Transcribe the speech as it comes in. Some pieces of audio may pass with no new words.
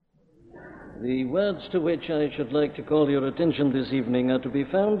The words to which I should like to call your attention this evening are to be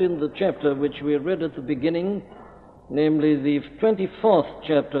found in the chapter which we read at the beginning, namely the 24th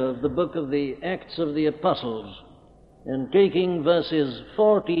chapter of the book of the Acts of the Apostles, and taking verses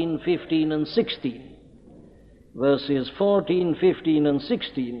 14, 15, and 16. Verses 14, 15, and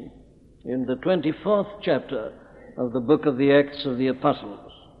 16 in the 24th chapter of the book of the Acts of the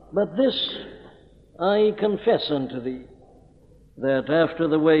Apostles. But this I confess unto thee, that after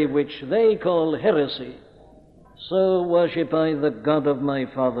the way which they call heresy, so worship I the God of my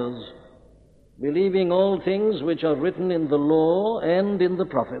fathers, believing all things which are written in the law and in the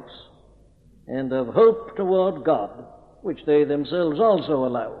prophets, and of hope toward God, which they themselves also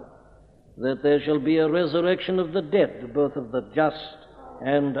allow, that there shall be a resurrection of the dead, both of the just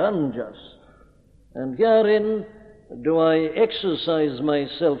and unjust. And herein do I exercise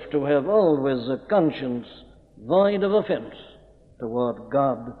myself to have always a conscience void of offense toward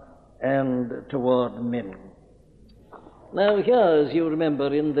God and toward men. Now here, as you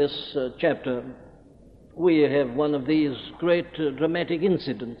remember, in this chapter, we have one of these great dramatic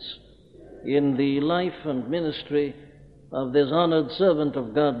incidents in the life and ministry of this honored servant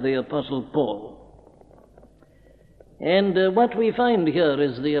of God, the Apostle Paul. And what we find here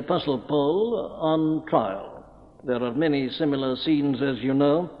is the Apostle Paul on trial. There are many similar scenes, as you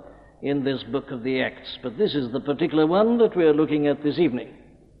know, in this book of the Acts, but this is the particular one that we are looking at this evening.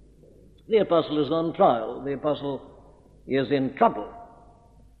 The apostle is on trial. The apostle is in trouble.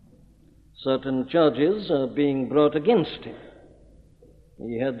 Certain charges are being brought against him.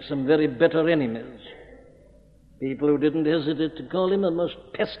 He had some very bitter enemies, people who didn't hesitate to call him a most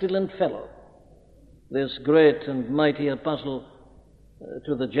pestilent fellow, this great and mighty apostle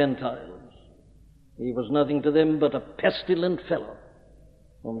to the Gentiles. He was nothing to them but a pestilent fellow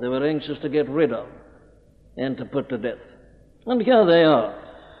whom they were anxious to get rid of and to put to death. And here they are,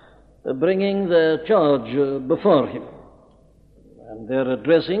 bringing their charge before him. And they're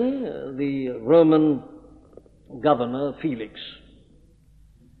addressing the Roman governor, Felix.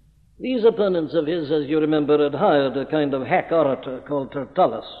 These opponents of his, as you remember, had hired a kind of hack orator called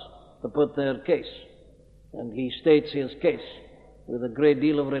Tertullus to put their case. And he states his case with a great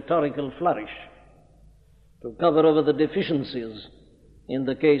deal of rhetorical flourish to cover over the deficiencies in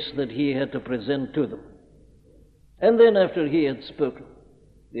the case that he had to present to them. And then after he had spoken,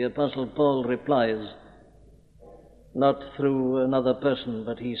 the Apostle Paul replies, not through another person,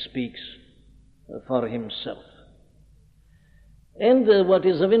 but he speaks for himself. And what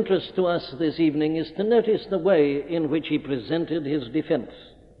is of interest to us this evening is to notice the way in which he presented his defense.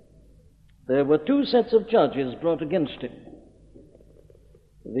 There were two sets of charges brought against him.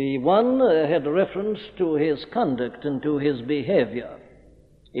 The one had reference to his conduct and to his behavior.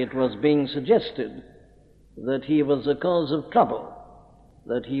 It was being suggested that he was a cause of trouble,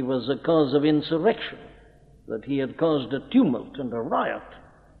 that he was a cause of insurrection, that he had caused a tumult and a riot,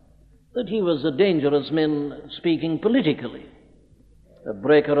 that he was a dangerous man speaking politically, a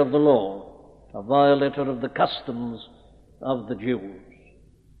breaker of the law, a violator of the customs of the Jews.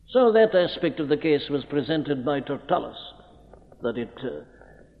 So that aspect of the case was presented by Tertullus, that it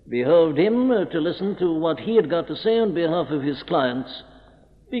behoved him to listen to what he had got to say on behalf of his clients,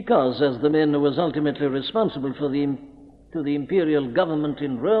 because as the man who was ultimately responsible for to the imperial government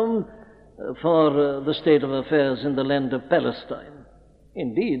in Rome for the state of affairs in the land of Palestine.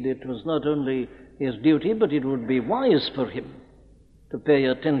 Indeed, it was not only his duty, but it would be wise for him to pay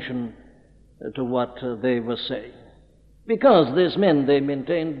attention to what they were saying. Because this man, they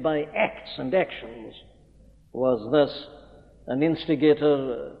maintained, by acts and actions, was thus an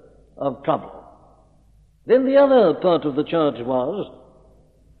instigator of trouble. Then the other part of the charge was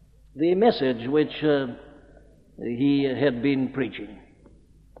the message which he had been preaching.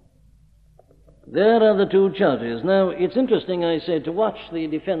 There are the two charges. Now, it's interesting, I say, to watch the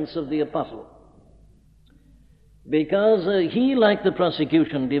defense of the apostle, because he, like the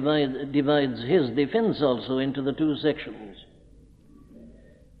prosecution, divides his defense also into the two sections.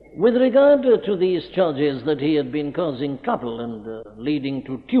 With regard to these charges that he had been causing trouble and leading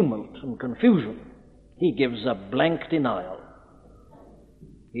to tumult and confusion, he gives a blank denial.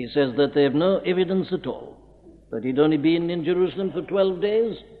 He says that they have no evidence at all, that he'd only been in Jerusalem for 12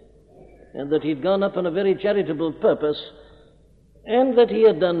 days, and that he'd gone up on a very charitable purpose, and that he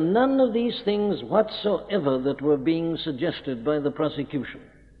had done none of these things whatsoever that were being suggested by the prosecution.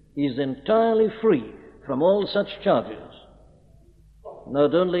 He's entirely free from all such charges.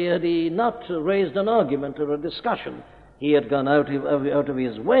 Not only had he not raised an argument or a discussion, he had gone out of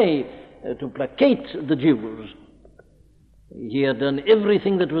his way to placate the Jews. He had done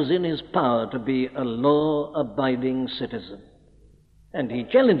everything that was in his power to be a law-abiding citizen. And he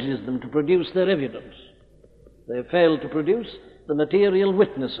challenges them to produce their evidence. They fail to produce the material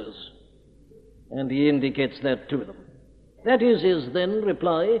witnesses, and he indicates that to them. That is his then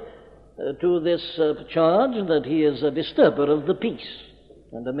reply to this charge that he is a disturber of the peace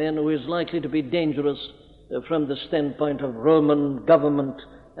and a man who is likely to be dangerous from the standpoint of Roman government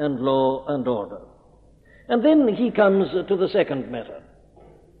and law and order. And then he comes to the second matter,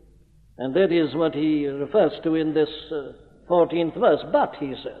 and that is what he refers to in this 14th verse. But,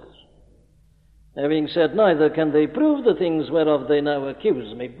 he says, having said, neither can they prove the things whereof they now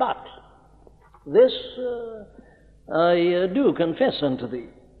accuse me, but this I do confess unto thee,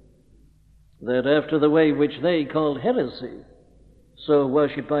 that after the way which they call heresy, so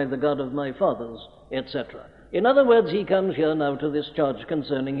worship I the God of my fathers, etc. In other words, he comes here now to this charge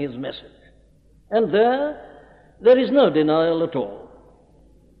concerning his message. And there is no denial at all.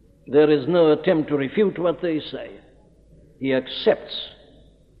 There is no attempt to refute what they say. He accepts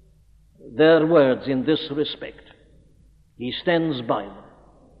their words in this respect. He stands by them.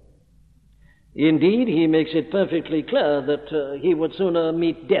 Indeed, he makes it perfectly clear that he would sooner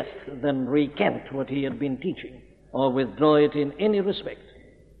meet death than recant what he had been teaching or withdraw it in any respect.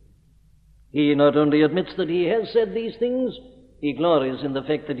 He not only admits that he has said these things, he glories in the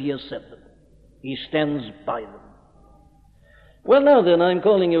fact that he has said them. He stands by them. Well, now then, I'm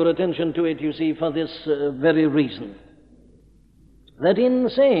calling your attention to it, you see, for this very reason. That in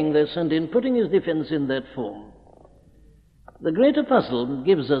saying this and in putting his defense in that form, the great apostle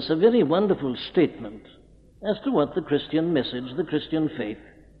gives us a very wonderful statement as to what the Christian message, the Christian faith,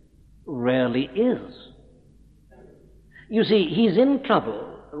 really is. You see, he's in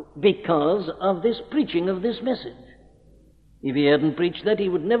trouble because of this preaching of this message. If he hadn't preached that, he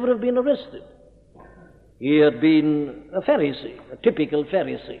would never have been arrested. He had been a Pharisee, a typical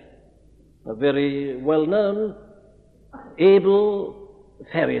Pharisee, a very well-known, able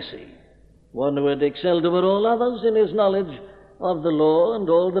Pharisee, one who had excelled over all others in his knowledge of the law and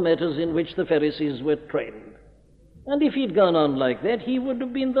all the matters in which the Pharisees were trained. And if he'd gone on like that, he would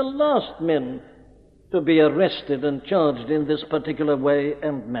have been the last man to be arrested and charged in this particular way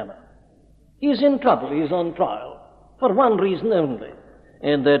and manner. He's in trouble, he's on trial, for one reason only,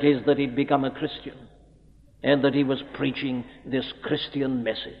 and that is that he'd become a Christian, and that he was preaching this Christian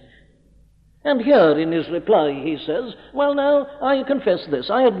message. And here in his reply he says, well, now, I confess this,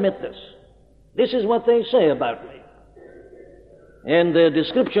 I admit this. This is what they say about me. And their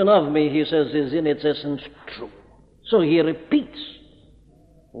description of me, he says, is in its essence true. So he repeats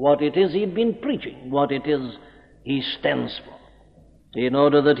what it is he'd been preaching, what it is he stands for, in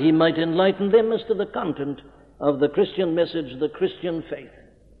order that he might enlighten them as to the content of the Christian message, the Christian faith.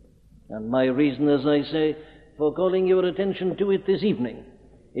 And my reason, as I say, for calling your attention to it this evening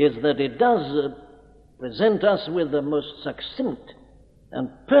is that it does present us with the most succinct and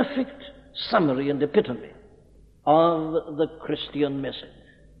perfect summary and epitome of the Christian message.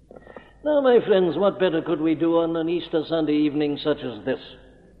 Now, my friends, what better could we do on an Easter Sunday evening such as this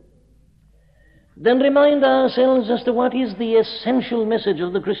than remind ourselves as to what is the essential message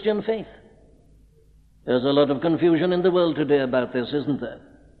of the Christian faith? There's a lot of confusion in the world today about this, isn't there?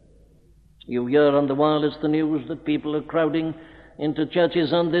 You hear on the wireless the news that people are crowding into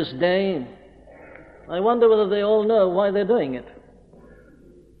churches on this day. I wonder whether they all know why they're doing it.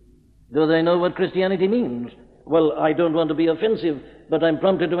 Do they know what Christianity means? Well, I don't want to be offensive, but I'm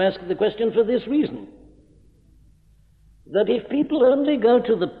prompted to ask the question for this reason. That if people only go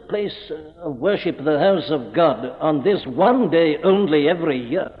to the place of worship, the house of God, on this one day only every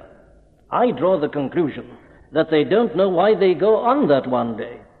year, I draw the conclusion that they don't know why they go on that one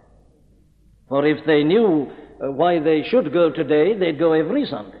day. For if they knew why they should go today, they'd go every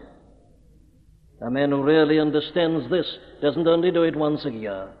Sunday. A man who really understands this doesn't only do it once a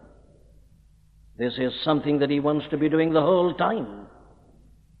year. This is something that he wants to be doing the whole time.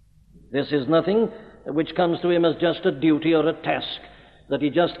 This is nothing which comes to him as just a duty or a task, that he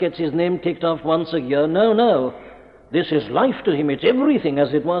just gets his name ticked off once a year. No, no. This is life to him. It's everything,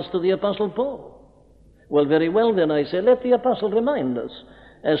 as it was to the Apostle Paul. Well, very well then, I say, let the Apostle remind us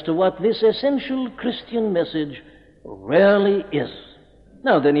as to what this essential Christian message really is.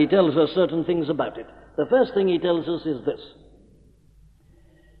 Now then, he tells us certain things about it. The first thing he tells us is this: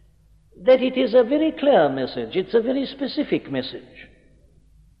 that it is a very clear message, it's a very specific message,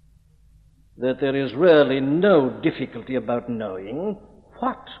 that there is really no difficulty about knowing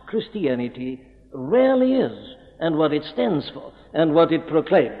what Christianity really is, and what it stands for, and what it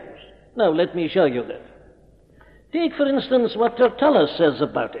proclaims. Now, let me show you that. Take, for instance, what Tertullus says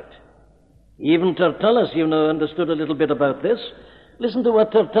about it. Even Tertullus, you know, understood a little bit about this. Listen to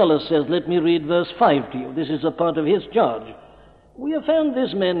what Tertullus says. Let me read verse 5 to you. This is a part of his charge. We have found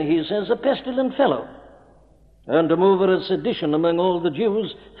this man, he says, a pestilent fellow, and a mover of sedition among all the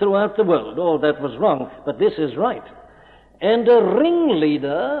Jews throughout the world. Oh, that was wrong, but this is right. And a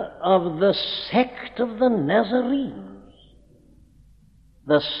ringleader of the sect of the Nazarenes.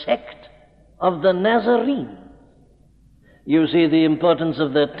 The sect of the Nazarenes. You see the importance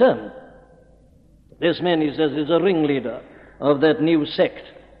of that term. This man, he says, is a ringleader of that new sect,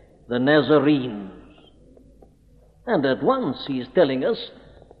 the Nazarenes. And at once he's telling us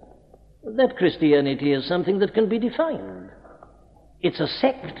that Christianity is something that can be defined. It's a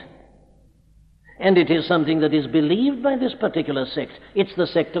sect. And it is something that is believed by this particular sect. It's the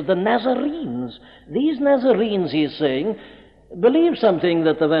sect of the Nazarenes. These Nazarenes, he's saying, believe something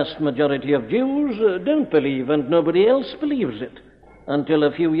that the vast majority of Jews don't believe, and nobody else believes it. Until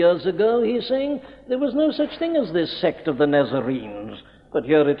a few years ago, he's saying, there was no such thing as this sect of the Nazarenes. But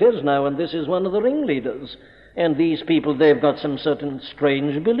here it is now, and this is one of the ringleaders. And these people, they've got some certain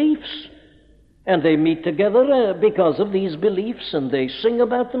strange beliefs. And they meet together because of these beliefs, and they sing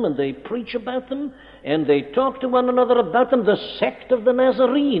about them, and they preach about them, and they talk to one another about them. The sect of the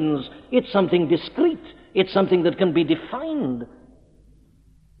Nazarenes. It's something discrete. It's something that can be defined.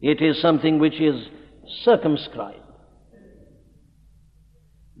 It is something which is circumscribed.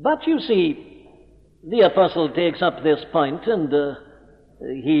 But you see, the apostle takes up this point, and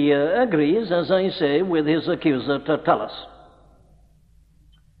he agrees, as I say, with his accuser Tertullus.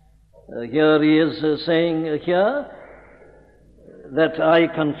 Here he is saying here that I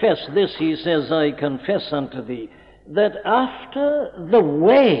confess this, he says, I confess unto thee, that after the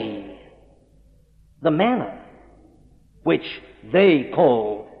way, the manner, which they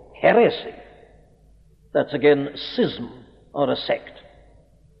call heresy, that's again schism or a sect.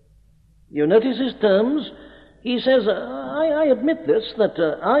 You notice his terms. He says, I admit this, that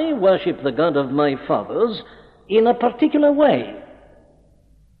I worship the God of my fathers in a particular way.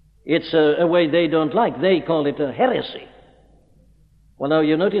 It's a way they don't like. They call it a heresy. Well, now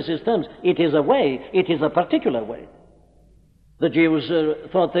you notice his terms. It is a way. It is a particular way. The Jews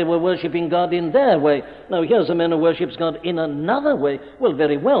thought they were worshipping God in their way. Now here's a man who worships God in another way. Well,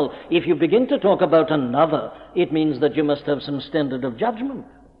 very well. If you begin to talk about another, it means that you must have some standard of judgment.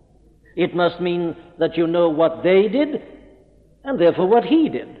 It must mean that you know what they did, and therefore what he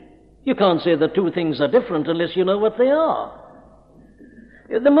did. You can't say the two things are different unless you know what they are.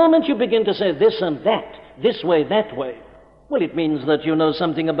 The moment you begin to say this and that, this way, that way, well, it means that you know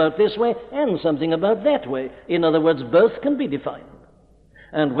something about this way and something about that way. In other words, both can be defined.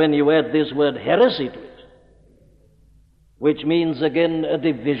 And when you add this word heresy to it, which means again a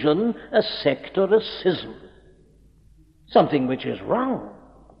division, a sect, or a schism, something which is wrong.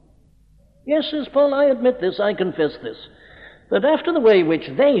 Yes, says Paul, I admit this, I confess this. But after the way which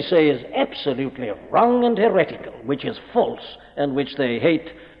they say is absolutely wrong and heretical, which is false, and which they hate,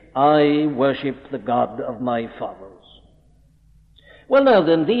 I worship the God of my fathers. Well, now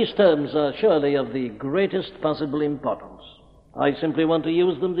then, these terms are surely of the greatest possible importance. I simply want to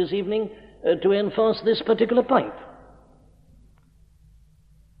use them this evening to enforce this particular point.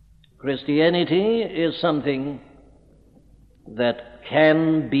 Christianity is something that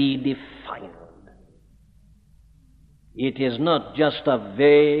can be defined. It is not just a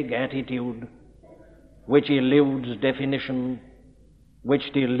vague attitude which eludes definition, which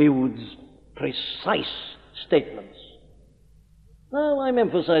eludes precise statements. Now, I'm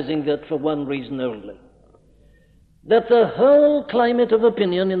emphasizing that for one reason only. That the whole climate of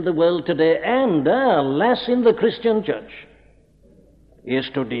opinion in the world today, and alas in the Christian church, is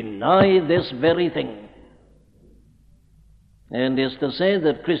to deny this very thing. And is to say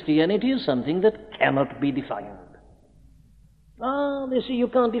that Christianity is something that cannot be defined. They say you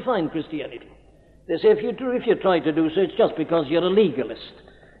can't define Christianity. They say if you try to do so, it's just because you're a legalist.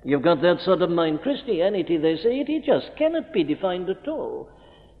 You've got that sort of mind. Christianity, they say, it just cannot be defined at all.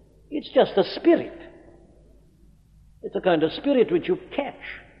 It's just a spirit. It's a kind of spirit which you catch.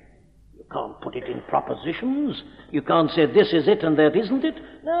 You can't put it in propositions. You can't say this is it and that isn't it.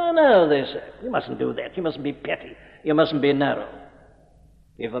 No, they say. You mustn't do that. You mustn't be petty. You mustn't be narrow.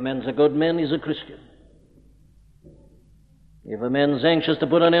 If a man's a good man, he's a Christian. If a man's anxious to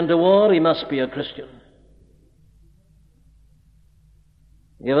put an end to war, he must be a Christian.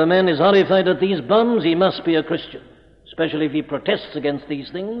 If a man is horrified at these bombs, he must be a Christian, especially if he protests against these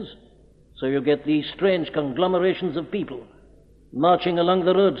things. So you get these strange conglomerations of people marching along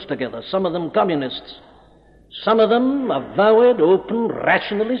the roads together, some of them communists, some of them avowed, open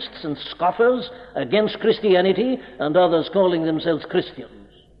rationalists and scoffers against Christianity, and others calling themselves Christians,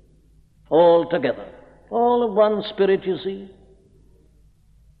 all together. All of one spirit, you see.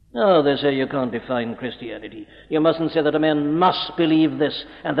 Oh, they say you can't define Christianity. You mustn't say that a man must believe this,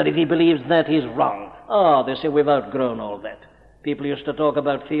 and that if he believes that, he's wrong. Oh, they say we've outgrown all that. People used to talk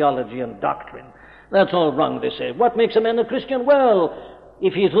about theology and doctrine. That's all wrong, they say. What makes a man a Christian? Well,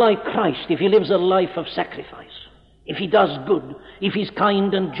 if he's like Christ, if he lives a life of sacrifice, if he does good, if he's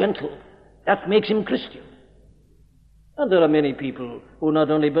kind and gentle, that makes him Christian. And there are many people who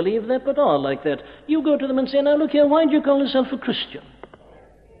not only believe that, but are like that. You go to them and say, now look here, why do you call yourself a Christian?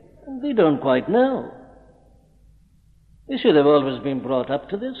 And they don't quite know. You see, they've always been brought up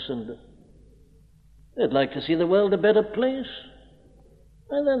to this, and they'd like to see the world a better place.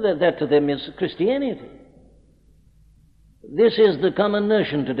 And then that to them is Christianity. This is the common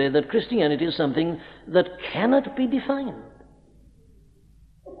notion today, that Christianity is something that cannot be defined.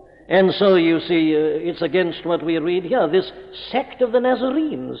 And so, you see, it's against what we read here, this sect of the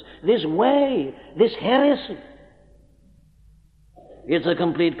Nazarenes, this way, this heresy. It's a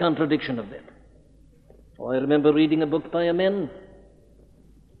complete contradiction of that. Oh, I remember reading a book by a man,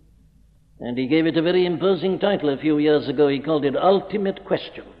 and he gave it a very imposing title a few years ago. He called it Ultimate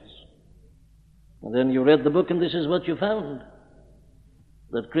Questions. And then you read the book, and this is what you found,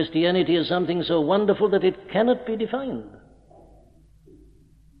 that Christianity is something so wonderful that it cannot be defined.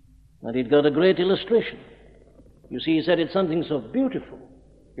 And he'd got a great illustration. You see, he said it's something so beautiful,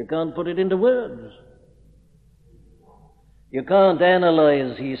 you can't put it into words. You can't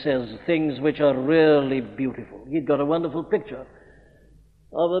analyze, he says, things which are really beautiful. He'd got a wonderful picture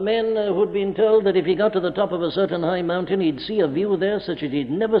of a man who'd been told that if he got to the top of a certain high mountain, he'd see a view there such as he'd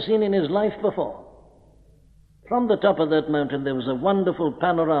never seen in his life before. From the top of that mountain, there was a wonderful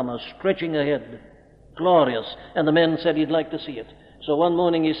panorama stretching ahead, glorious, and the man said he'd like to see it. So one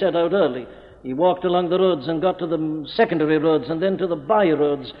morning he set out early. He walked along the roads and got to the secondary roads and then to the by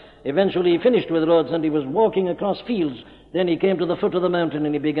roads. Eventually he finished with roads and he was walking across fields. Then he came to the foot of the mountain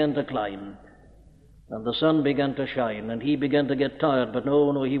and he began to climb. And the sun began to shine and he began to get tired. But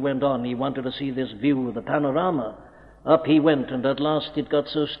no, he went on. He wanted to see this view, the panorama. Up he went, and at last it got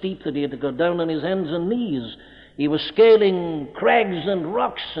so steep that he had to go down on his hands and knees. He was scaling crags and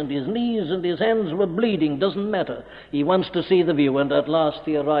rocks, and his knees and his hands were bleeding. Doesn't matter. He wants to see the view, and at last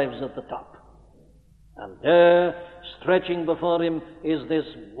he arrives at the top. And there, stretching before him, is this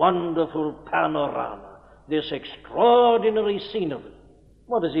wonderful panorama, this extraordinary scenery.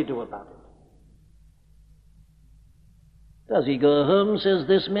 What does he do about it? Does he go home, says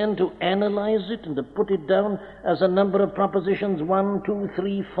this man, to analyze it and to put it down as a number of propositions, 1, 2,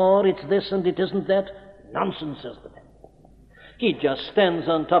 3, 4, it's this and it isn't that? Nonsense, says the man. He just stands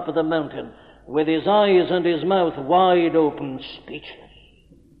on top of the mountain with his eyes and his mouth wide open, speechless.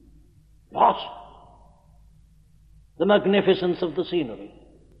 What? The magnificence of the scenery.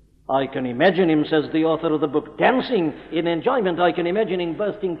 I can imagine him, says the author of the book, dancing in enjoyment. I can imagine him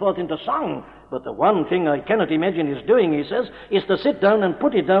bursting forth into song. But the one thing I cannot imagine he's doing, he says, is to sit down and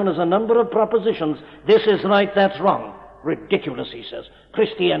put it down as a number of propositions. This is right, that's wrong. Ridiculous, he says.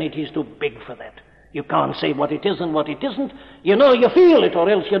 Christianity is too big for that. You can't say what it is and what it isn't. You know, you feel it or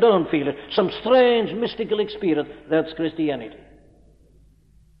else you don't feel it. Some strange mystical experience. That's Christianity.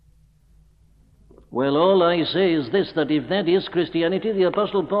 Well, all I say is this, that if that is Christianity, the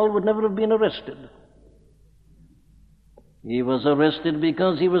Apostle Paul would never have been arrested. He was arrested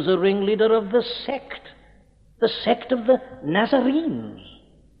because he was a ringleader of the sect of the Nazarenes.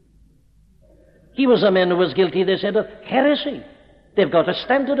 He was a man who was guilty, they said, of heresy. They've got a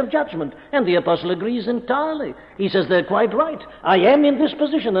standard of judgment, and the apostle agrees entirely. He says they're quite right. I am in this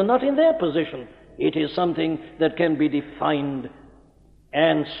position and not in their position. It is something that can be defined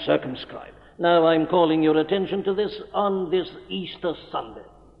and circumscribed. Now I'm calling your attention to this on this Easter Sunday.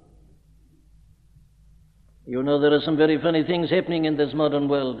 You know, there are some very funny things happening in this modern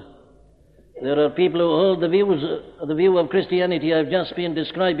world. There are people who hold the view of Christianity I've just been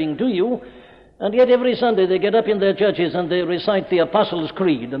describing to you, and yet every Sunday they get up in their churches and they recite the Apostles'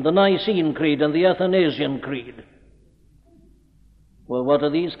 Creed and the Nicene Creed and the Athanasian Creed. Well, what are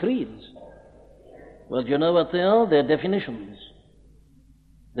these creeds? Well, do you know what they are? They're definitions.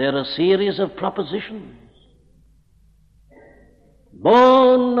 They're a series of propositions.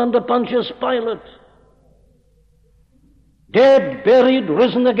 Born under Pontius Pilate. Dead, buried,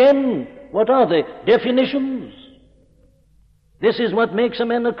 risen again. What are they? Definitions. This is what makes a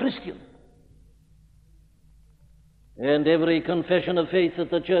man a Christian. And every confession of faith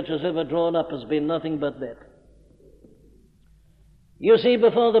that the church has ever drawn up has been nothing but that. You see,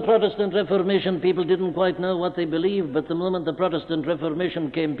 before the Protestant Reformation, people didn't quite know what they believed, but the moment the Protestant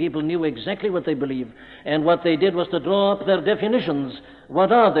Reformation came, people knew exactly what they believed. And what they did was to draw up their definitions.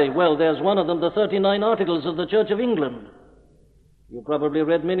 What are they? Well, there's one of them, the 39 Articles of the Church of England. You probably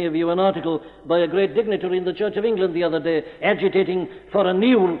read, many of you, an article by a great dignitary in the Church of England the other day agitating for a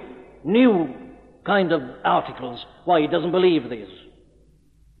new kind of articles. Why, he doesn't believe these.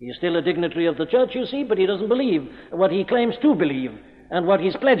 He's still a dignitary of the church, you see, but he doesn't believe what he claims to believe and what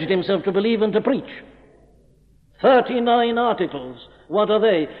he's pledged himself to believe and to preach. 39 articles. What are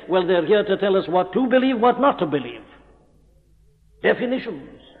they? Well, they're here to tell us what to believe, what not to believe.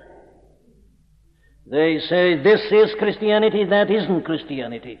 Definitions. They say this is Christianity, that isn't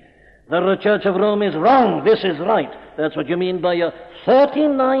Christianity. The Church of Rome is wrong, this is right. That's what you mean by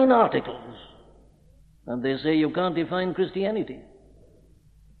 39 articles. And they say you can't define Christianity.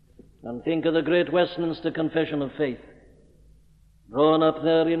 And think of the great Westminster Confession of Faith, drawn up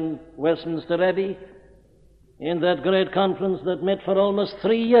there in Westminster Abbey, in that great conference that met for almost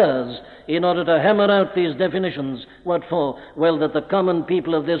 3 years in order to hammer out these definitions. What for? Well, that the common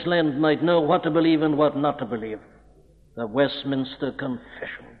people of this land might know what to believe and what not to believe. The Westminster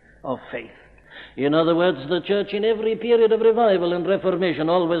Confession of Faith. In other words, the church in every period of revival and reformation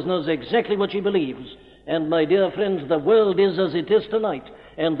always knows exactly what she believes. And my dear friends, the world is as it is tonight,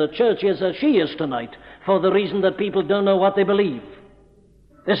 and the church is as she is tonight, for the reason that people don't know what they believe.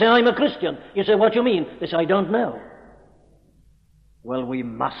 They say, I'm a Christian. You say, what do you mean? They say, I don't know. Well, we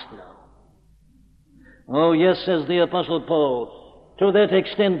must know. Oh, yes, says the Apostle Paul, to that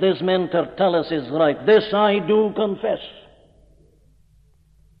extent this man Tertullus is right. This I do confess,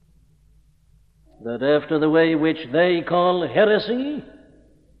 that after the way which they call heresy,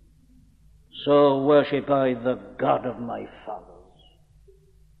 so worship I the God of my fathers,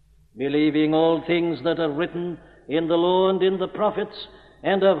 believing all things that are written in the law and in the prophets,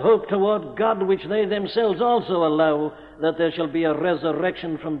 and have hope toward God, which they themselves also allow, that there shall be a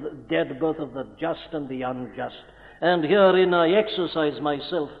resurrection from the dead, both of the just and the unjust. And herein I exercise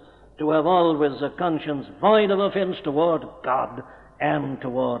myself to have always a conscience void of offense toward God and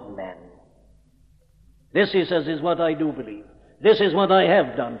toward men. This, he says, is what I do believe. This is what I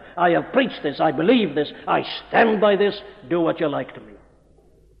have done. I have preached this. I believe this. I stand by this. Do what you like to me.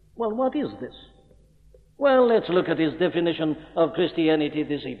 Well, what is this? Well, let's look at his definition of Christianity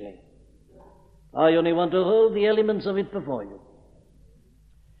this evening. I only want to hold the elements of it before you.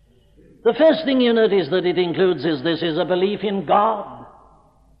 The first thing you notice that it includes is this is a belief in God.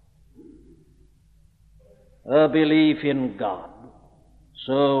 A belief in God.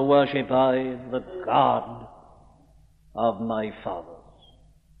 So worship I the God of my fathers.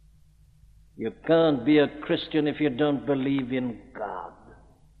 You can't be a Christian if you don't believe in God.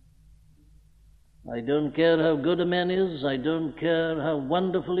 I don't care how good a man is. I don't care how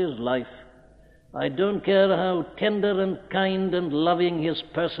wonderful his life. I don't care how tender and kind and loving his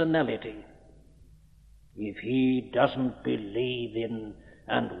personality. If he doesn't believe in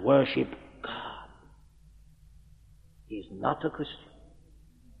and worship God, he's not a Christian.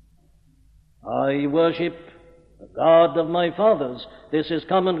 I worship the God of my fathers. This is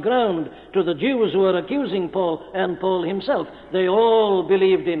common ground to the Jews who are accusing Paul and Paul himself. They all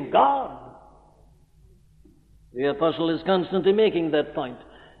believed in God. The apostle is constantly making that point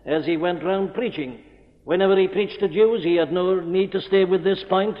as he went round preaching. Whenever he preached to Jews, he had no need to stay with this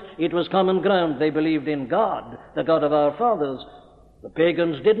point. It was common ground. They believed in God, the God of our fathers. The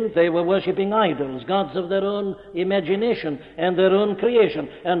pagans didn't. They were worshipping idols, gods of their own imagination and their own creation.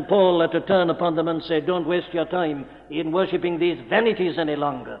 And Paul had to turn upon them and say, don't waste your time in worshipping these vanities any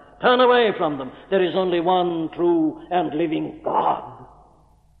longer. Turn away from them. There is only one true and living God.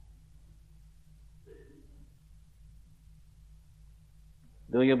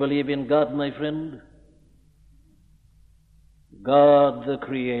 Do you believe in God, my friend? God the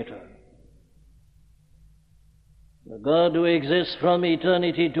Creator. The God who exists from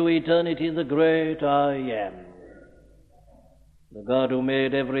eternity to eternity, the great I Am. The God who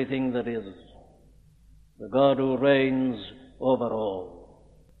made everything that is. The God who reigns over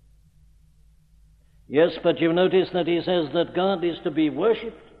all. Yes, but you notice that he says that God is to be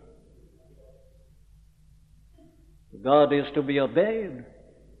worshipped. God is to be obeyed.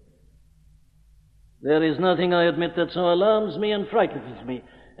 There is nothing, I admit, that so alarms me and frightens me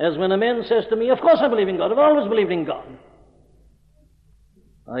as when a man says to me, of course I believe in God, I've always believed in God.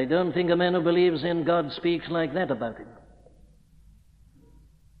 I don't think a man who believes in God speaks like that about him.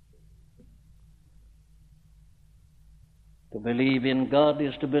 To believe in God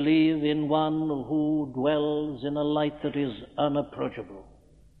is to believe in one who dwells in a light that is unapproachable,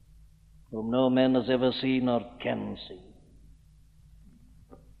 whom no man has ever seen or can see.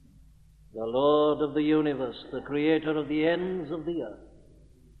 The Lord of the universe, the Creator of the ends of the earth.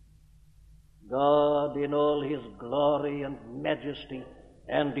 God in all his glory and majesty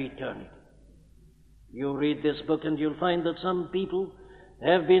and eternity. You read this book and you'll find that some people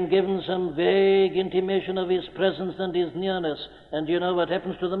have been given some vague intimation of his presence and his nearness, and you know what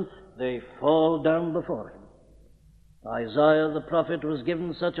happens to them? They fall down before him. Isaiah the prophet was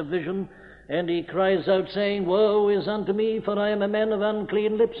given such a vision, and he cries out saying, "Woe is unto me, for I am a man of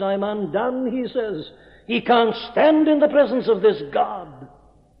unclean lips. I am undone," he says. He can't stand in the presence of this God.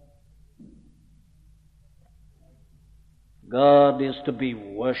 God is to be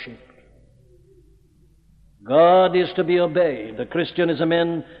worshipped. God is to be obeyed. The Christian is a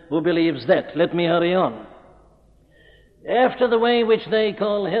man who believes that. Let me hurry on. After the way which they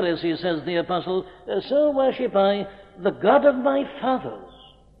call heresy, says the apostle, so worship I the God of my fathers.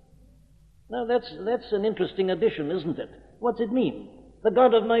 Now that's an interesting addition, isn't it? What's it mean? The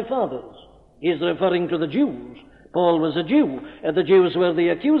God of my fathers. He's referring to the Jews. Paul was a Jew, and the Jews were the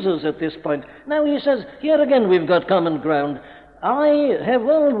accusers at this point. Now he says, here again we've got common ground. I have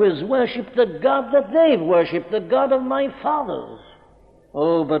always worshipped the God that they've worshipped, the God of my fathers.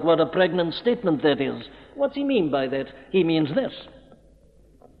 Oh, but what a pregnant statement that is. What's he mean by that? He means this.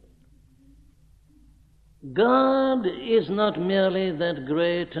 God is not merely that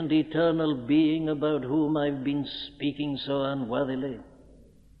great and eternal being about whom I've been speaking so unworthily.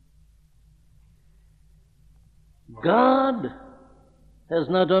 God has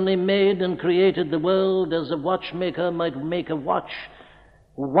not only made and created the world as a watchmaker might make a watch,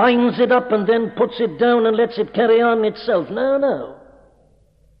 winds it up and then puts it down and lets it carry on itself. No.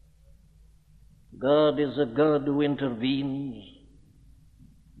 God is a God who intervenes,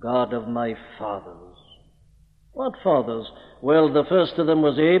 God of my fathers. What fathers? Well, the first of them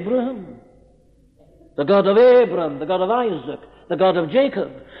was Abraham, the God of Abraham, the God of Isaac, the God of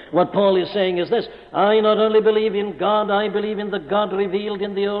Jacob. What Paul is saying is this: I not only believe in God, I believe in the God revealed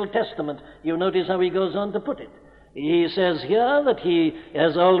in the Old Testament. You notice how he goes on to put it. He says here that he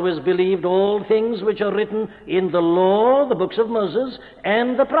has always believed all things which are written in the law, the books of Moses,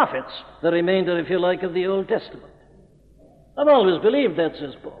 and the prophets, the remainder, if you like, of the Old Testament. I've always believed that,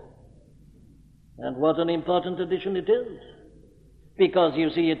 says Paul. And what an important addition it is. Because, you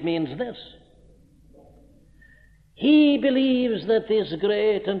see, it means this. He believes that this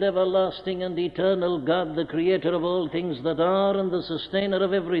great and everlasting and eternal God, the creator of all things that are and the sustainer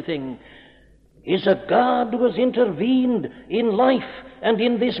of everything, is a God who has intervened in life and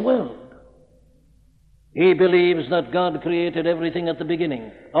in this world. He believes that God created everything at the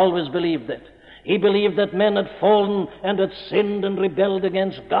beginning. Always believed that. He believed that men had fallen and had sinned and rebelled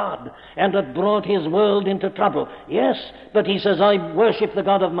against God and had brought his world into trouble. Yes, but he says, I worship the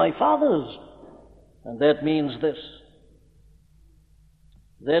God of my fathers. And that means this: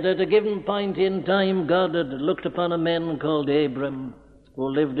 that at a given point in time, God had looked upon a man called Abram, who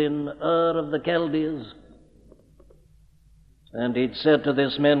lived in Ur of the Chaldees, and he'd said to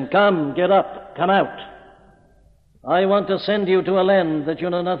this man, come, get up, come out. I want to send you to a land that you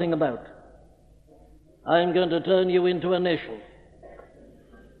know nothing about. I'm going to turn you into a nation.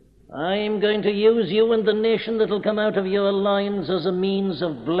 I'm going to use you and the nation that will come out of your lines as a means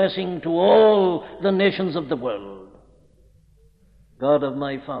of blessing to all the nations of the world. God of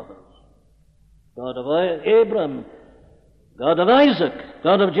my fathers, God of Abram, God of Isaac,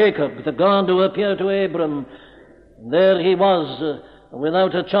 God of Jacob, the God who appeared to Abram. There he was,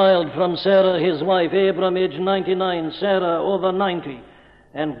 without a child from Sarah, his wife, Abram aged 99, Sarah over 90.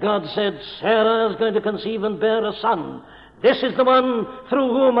 And God said, Sarah is going to conceive and bear a son. This is the one through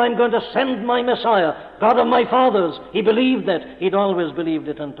whom I'm going to send my Messiah, God of my fathers. He believed that. He'd always believed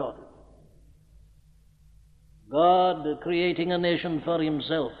it and taught it. God creating a nation for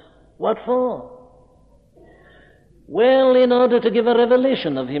himself. What for? Well, in order to give a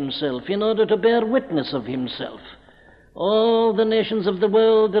revelation of himself, in order to bear witness of himself. All the nations of the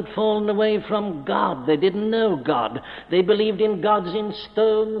world had fallen away from God. They didn't know God. They believed in gods in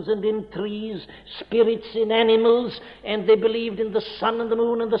stones and in trees, spirits in animals, and they believed in the sun and the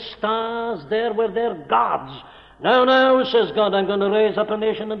moon and the stars. There were their gods. No, says God, I'm going to raise up a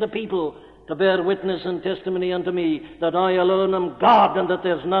nation and a people to bear witness and testimony unto me that I alone am God and that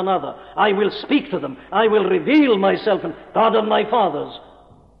there's none other. I will speak to them. I will reveal myself and God of my fathers.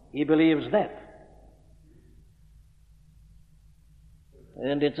 He believes that.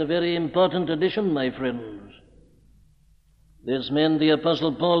 And it's a very important addition, my friends. This man, the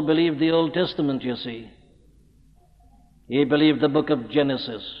Apostle Paul, believed the Old Testament, you see. He believed the book of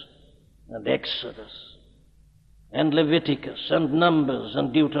Genesis and Exodus and Leviticus and Numbers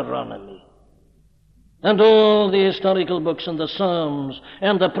and Deuteronomy and all the historical books and the Psalms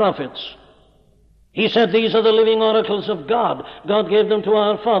and the prophets. He said these are the living oracles of God. God gave them to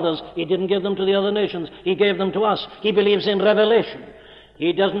our fathers. He didn't give them to the other nations. He gave them to us. He believes in revelation.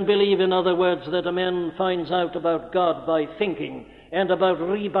 He doesn't believe, in other words, that a man finds out about God by thinking and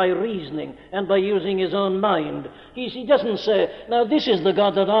by reasoning and by using his own mind. He doesn't say, now this is the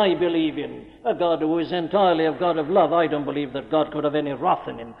God that I believe in, a God who is entirely a God of love. I don't believe that God could have any wrath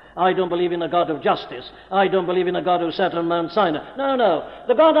in him. I don't believe in a God of justice. I don't believe in a God who sat on Mount Sinai. No.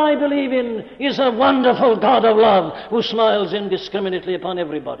 The God I believe in is a wonderful God of love who smiles indiscriminately upon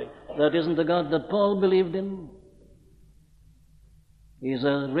everybody. That isn't the God that Paul believed in. He's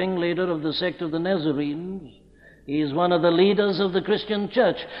a ringleader of the sect of the Nazarenes. He's one of the leaders of the Christian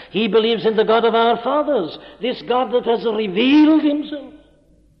church. He believes in the God of our fathers, this God that has revealed himself.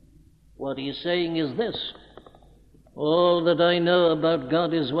 What he's saying is this: all that I know about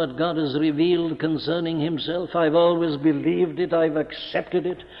God is what God has revealed concerning himself. I've always believed it. I've accepted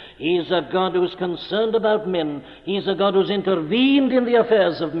it. He's a God who's concerned about men. He's a God who's intervened in the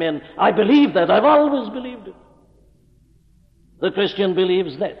affairs of men. I believe that. I've always believed it. The Christian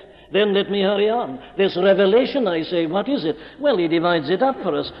believes that. Then let me hurry on. This revelation, I say, what is it? Well, he divides it up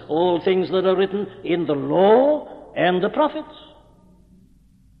for us. All things that are written in the law and the prophets.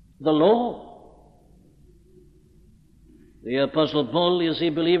 The law. The Apostle Paul, you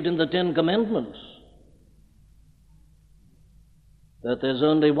see, believed in the 10 Commandments. That there's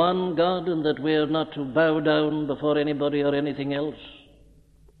only one God and that we are not to bow down before anybody or anything else.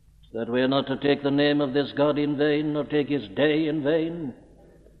 That we are not to take the name of this God in vain, nor take his day in vain.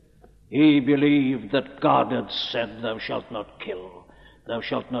 He believed that God had said, thou shalt not kill, thou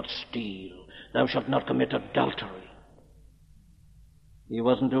shalt not steal, thou shalt not commit adultery. He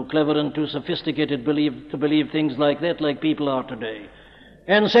wasn't too clever and too sophisticated to believe things like that, like people are today.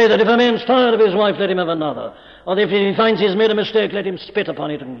 And say that if a man's tired of his wife, let him have another. Or if he finds he's made a mistake, let him spit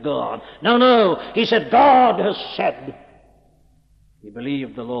upon it and go on. No, he said, God has said. He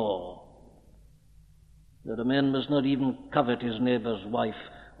believed the law, that a man must not even covet his neighbor's wife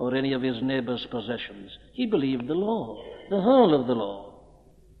or any of his neighbor's possessions. He believed the law, the whole of the law.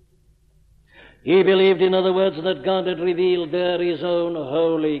 He believed, in other words, that God had revealed there his own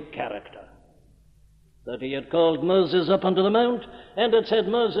holy character, that he had called Moses up onto the mount and had said,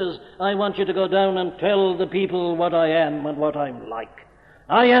 Moses, I want you to go down and tell the people what I am and what I'm like.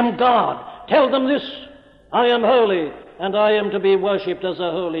 I am God. Tell them this. I am holy, and I am to be worshipped as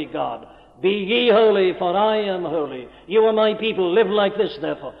a holy God. Be ye holy, for I am holy. You are my people. Live like this,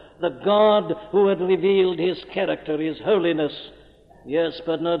 therefore. The God who had revealed his character, his holiness. Yes,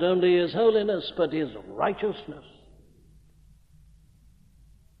 but not only his holiness, but his righteousness.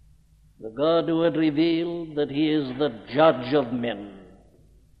 The God who had revealed that he is the judge of men.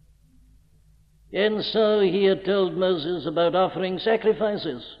 And so he had told Moses about offering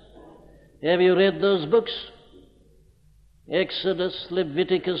sacrifices. Have you read those books? Exodus,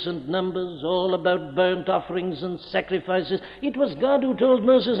 Leviticus, and Numbers, all about burnt offerings and sacrifices. It was God who told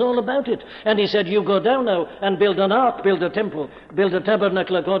Moses all about it. And he said, you go down now and build an ark, build a temple, build a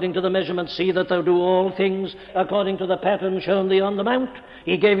tabernacle according to the measurements. See that thou do all things according to the pattern shown thee on the mount.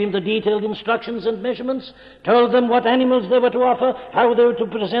 He gave him the detailed instructions and measurements, told them what animals they were to offer, how they were to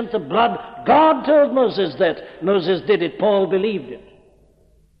present the blood. God told Moses that. Moses did it. Paul believed it.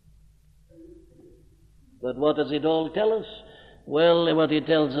 But what does it all tell us? Well, what it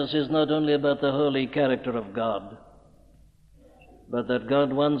tells us is not only about the holy character of God, but that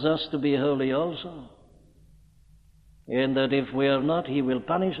God wants us to be holy also, and that if we are not, he will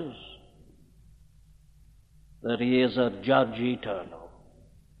punish us, that he is a judge eternal,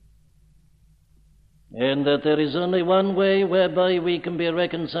 and that there is only one way whereby we can be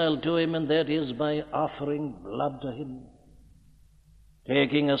reconciled to him, and that is by offering blood to him,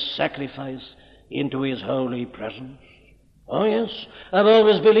 taking a sacrifice into his holy presence. Oh, yes, I've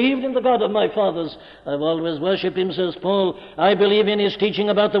always believed in the God of my fathers. I've always worshipped him, says Paul. I believe in his teaching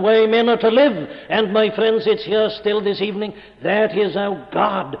about the way men are to live. And, my friends, it's here still this evening. That is how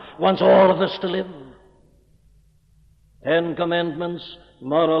God wants all of us to live. 10 Commandments,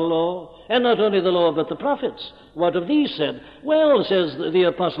 moral law, and not only the law, but the prophets. What have these said? Well, says the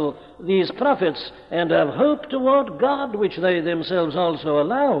apostle, these prophets, and have hope toward God, which they themselves also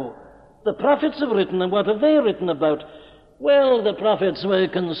allow. The prophets have written, and what have they written about? Well, the prophets were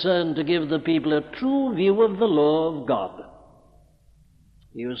concerned to give the people a true view of the law of God.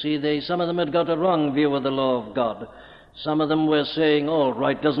 You see, some of them had got a wrong view of the law of God. Some of them were saying, all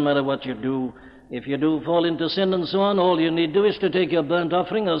right, doesn't matter what you do. If you do fall into sin and so on, all you need do is to take your burnt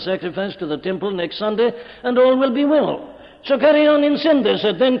offering or sacrifice to the temple next Sunday, and all will be well. So carry on in sin, they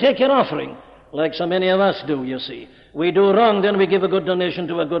said, then take your offering. Like so many of us do, you see. We do wrong, then we give a good donation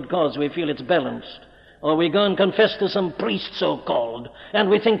to a good cause. We feel it's balanced. Or we go and confess to some priest, so-called, and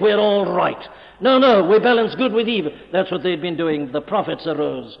we think we're all right. No, we balance good with evil. That's what they'd been doing. The prophets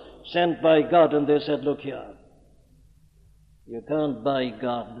arose, sent by God, and they said, look here, you can't buy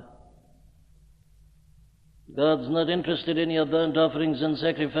God. God's not interested in your burnt offerings and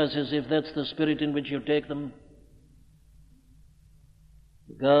sacrifices if that's the spirit in which you take them.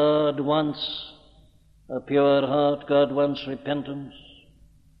 God wants a pure heart. God wants repentance.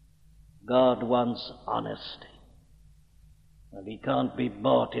 God wants honesty. And he can't be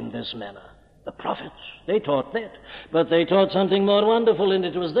bought in this manner. The prophets, they taught that. But they taught something more wonderful, and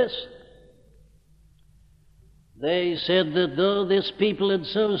it was this. They said that though this people had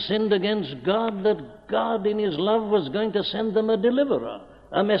so sinned against God, that God in his love was going to send them a deliverer,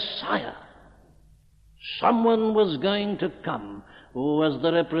 a Messiah. Someone was going to come who was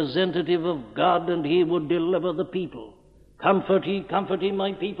the representative of God, and he would deliver the people. Comfort ye,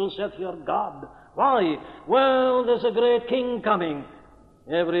 my people, saith your God. Why? Well, there's a great king coming.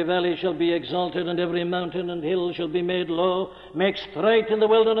 Every valley shall be exalted, and every mountain and hill shall be made low. Make straight in the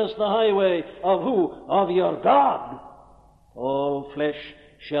wilderness the highway of who? Of your God. All flesh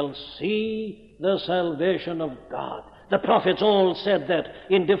shall see the salvation of God. The prophets all said that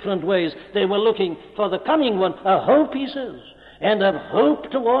in different ways. They were looking for the coming one, a hope, he says, and of hope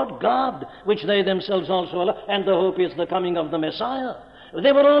toward God, which they themselves also allow, and the hope is the coming of the Messiah.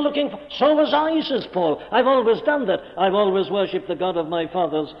 They were all looking for, so was I, says Paul. I've always done that. I've always worshipped the God of my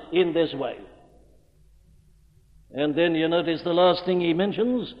fathers in this way. And then you notice the last thing he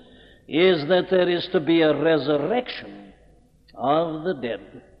mentions is that there is to be a resurrection of the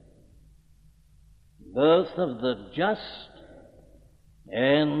dead, both of the just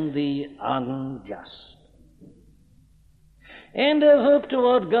and the unjust. And of hope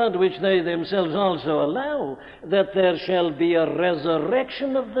toward God, which they themselves also allow, that there shall be a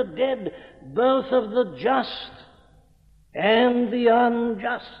resurrection of the dead, both of the just and the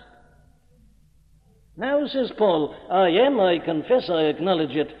unjust. Now, says Paul, I confess, I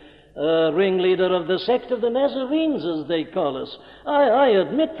acknowledge it, a ringleader of the sect of the Nazarenes, as they call us. I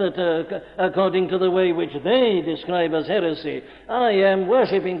admit that according to the way which they describe as heresy, I am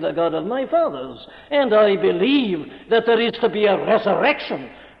worshipping the God of my fathers, and I believe that there is to be a resurrection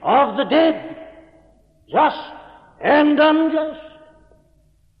of the dead, just and unjust.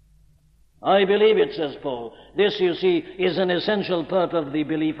 I believe it, says Paul. This, you see, is an essential part of the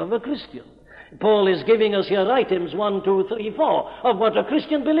belief of a Christian. Paul is giving us here items 1, 2, 3, 4 of what a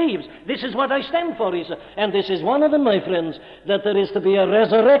Christian believes. This is what I stand for, he said. And this is one of them, my friends, that there is to be a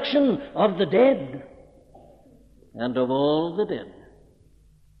resurrection of the dead and of all the dead,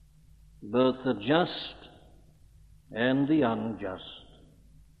 both the just and the unjust.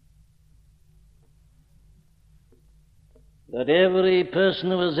 That every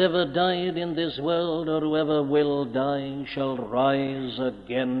person who has ever died in this world or whoever will die shall rise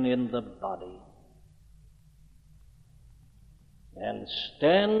again in the body and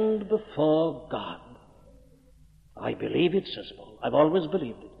stand before God. I believe it, says Paul. I've always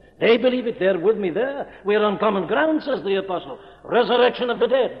believed it. They believe it. They're with me there. We're on common ground, says the apostle. Resurrection of the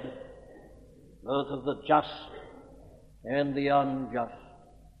dead, both of the just and the unjust.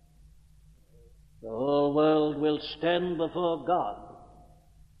 The whole world will stand before God.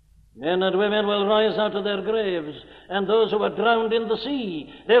 Men and women will rise out of their graves, and those who are drowned in the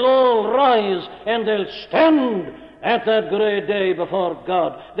sea, they'll all rise and they'll stand at that great day before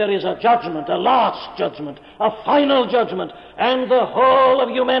God. There is a judgment, a last judgment, a final judgment, and the whole of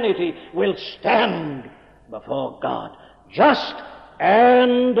humanity will stand before God, just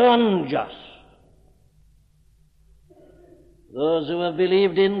and unjust. Those who have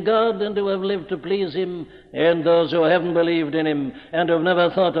believed in God and who have lived to please Him, and those who haven't believed in Him and who have never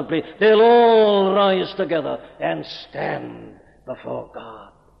thought of please, they'll all rise together and stand before God.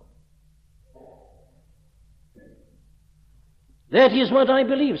 That is what I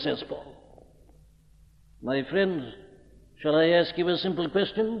believe, says Paul. My friends, shall I ask you a simple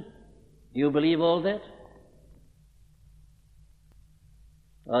question? Do you believe all that?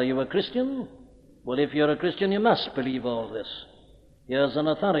 Are you a Christian? Well, if you're a Christian, you must believe all this. Here's an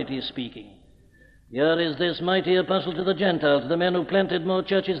authority speaking. Here is this mighty apostle to the Gentiles, the man who planted more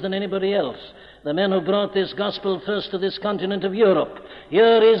churches than anybody else, the man who brought this gospel first to this continent of Europe.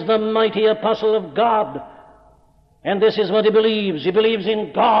 Here is the mighty apostle of God. And this is what he believes. He believes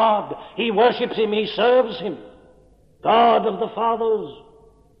in God. He worships Him. He serves Him. God of the fathers.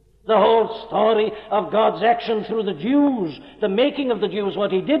 The whole story of God's action through the Jews, the making of the Jews,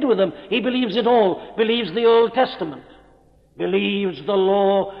 what He did with them, he believes it all. Believes the Old Testament. Believes the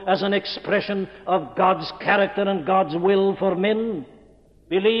law as an expression of God's character and God's will for men.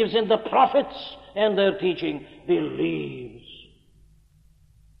 Believes in the prophets and their teaching. Believes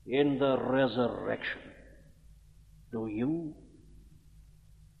in the resurrection. Do you?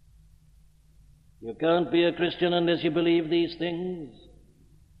 You can't be a Christian unless you believe these things.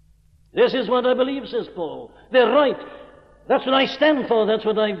 This is what I believe, says Paul. They're right. That's what I stand for. That's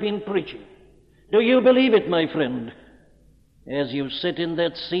what I've been preaching. Do you believe it, my friend? As you sit in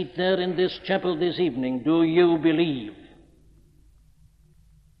that seat there in this chapel this evening, do you believe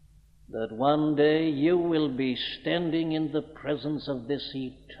that one day you will be standing in the presence of this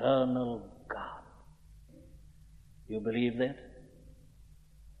eternal God? You believe that?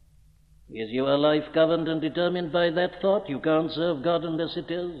 Is your life governed and determined by that thought? You can't serve God unless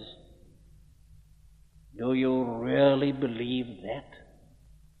it is. Do you really believe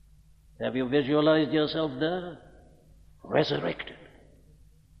that? Have you visualized yourself there? Resurrected.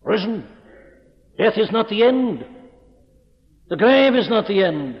 Risen. Death is not the end. The grave is not the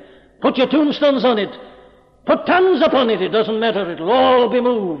end. Put your tombstones on it. Put tons upon it. It doesn't matter. It'll all be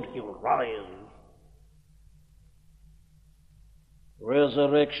moved. You'll rise.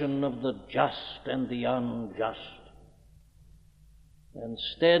 Resurrection of the just and the unjust. And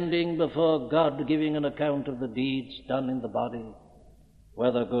standing before God, giving an account of the deeds done in the body,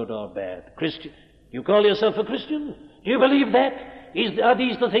 whether good or bad. Christian. You call yourself a Christian? Do you believe that? Are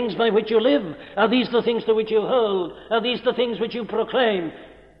these the things by which you live? Are these the things to which you hold? Are these the things which you proclaim?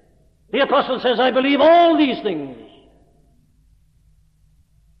 The apostle says, I believe all these things.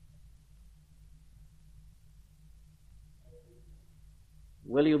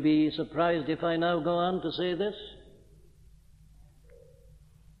 Will you be surprised if I now go on to say this?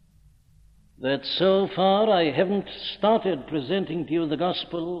 That so far I haven't started presenting to you the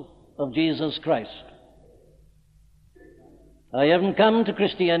gospel of Jesus Christ. I haven't come to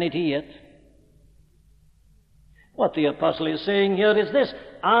Christianity yet. What the apostle is saying here is this: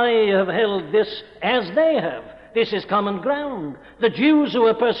 I have held this as they have. This is common ground. The Jews who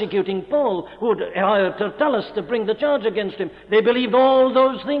were persecuting Paul, who had hired Tertullus to bring the charge against him, they believed all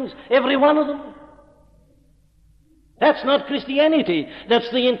those things, every one of them. That's not Christianity. That's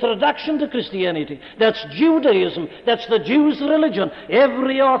the introduction to Christianity. That's Judaism. That's the Jews' religion.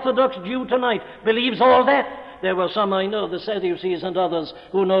 Every Orthodox Jew tonight believes all that. There were some, I know, the Sadducees and others,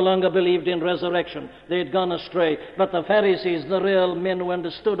 who no longer believed in resurrection. They'd gone astray. But the Pharisees, the real men who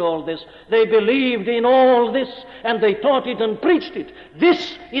understood all this, they believed in all this, and they taught it and preached it.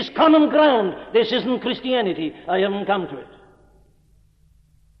 This is common ground. This isn't Christianity. I haven't come to it.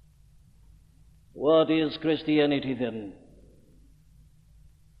 What is Christianity then?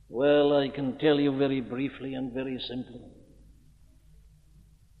 Well, I can tell you very briefly and very simply.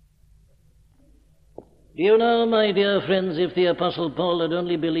 Do you know, my dear friends, if the Apostle Paul had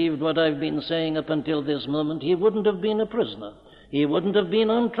only believed what I've been saying up until this moment, he wouldn't have been a prisoner. He wouldn't have been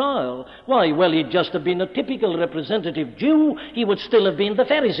on trial. Why? Well, he'd just have been a typical representative Jew. He would still have been the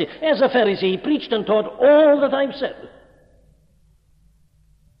Pharisee. As a Pharisee, he preached and taught all that I've said.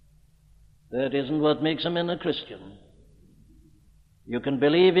 That isn't what makes a man a Christian. You can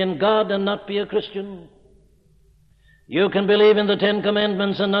believe in God and not be a Christian. You can believe in the Ten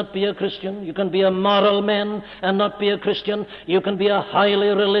Commandments and not be a Christian. You can be a moral man and not be a Christian. You can be a highly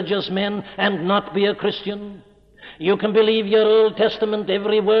religious man and not be a Christian. You can believe your Old Testament,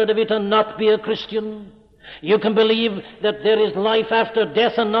 every word of it, and not be a Christian. You can believe that there is life after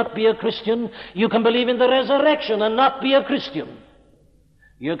death and not be a Christian. You can believe in the resurrection and not be a Christian.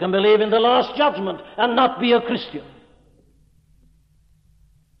 You can believe in the last judgment and not be a Christian.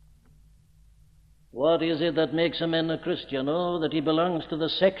 What is it that makes a man a Christian? Oh, that he belongs to the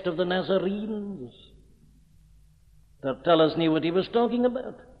sect of the Nazarenes. Tertullus knew what he was talking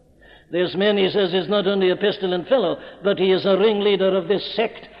about. This man, he says, is not only a pestilent fellow, but he is a ringleader of this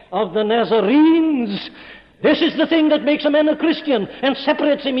sect of the Nazarenes. This is the thing that makes a man a Christian and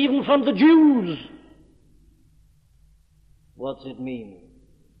separates him even from the Jews. What's it mean?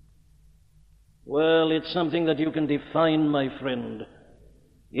 Well, it's something that you can define, my friend.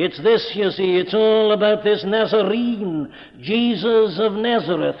 It's this, you see, it's all about this Nazarene, Jesus of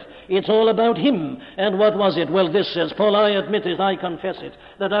Nazareth. It's all about him. And what was it? Well, this says Paul, I admit it, I confess it,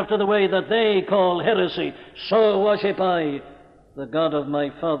 that after the way that they call heresy, so worship I the God of my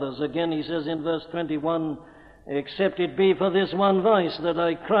fathers. Again, he says in verse 21, except it be for this one vice that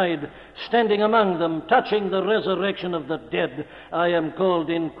I cried, standing among them, touching the resurrection of the dead, I am called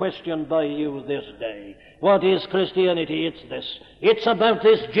in question by you this day. What is Christianity? It's this. It's about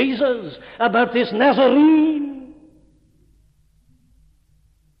this Jesus, about this Nazarene.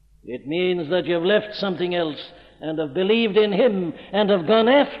 It means that you've left something else and have believed in him and have gone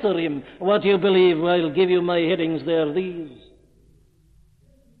after him. What you believe, I'll give you my headings there, these.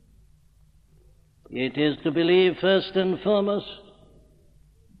 It is to believe first and foremost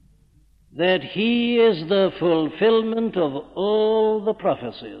that he is the fulfillment of all the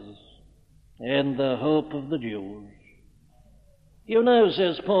prophecies and the hope of the Jews. You know,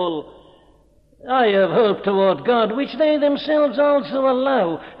 says Paul, I have hope toward God, which they themselves also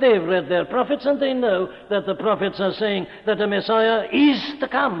allow. They've read their prophets, and they know that the prophets are saying that a Messiah is to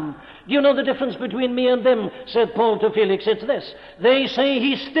come. Do you know the difference between me and them, said Paul to Felix? It's this. They say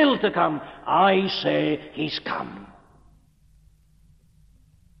he's still to come. I say he's come.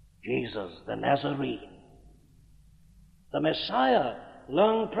 Jesus, the Nazarene, the Messiah,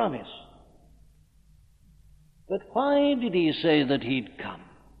 long promised. But why did he say that he'd come?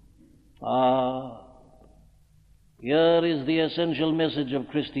 Here is the essential message of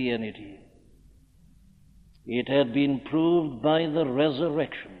Christianity. It had been proved by the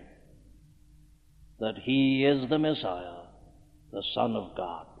resurrection that he is the Messiah, the Son of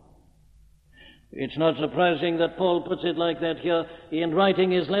God. It's not surprising that Paul puts it like that here. In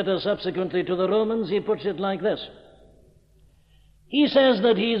writing his letter subsequently to the Romans, he puts it like this. He says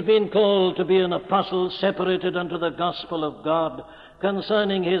that he's been called to be an apostle separated unto the gospel of God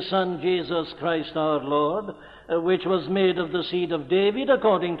concerning his Son Jesus Christ our Lord, which was made of the seed of David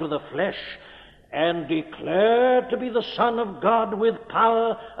according to the flesh, and declared to be the Son of God with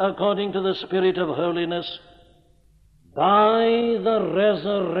power according to the Spirit of holiness, by the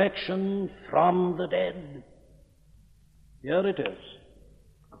resurrection from the dead. Here it is.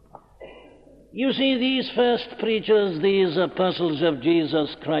 You see, these first preachers, these apostles of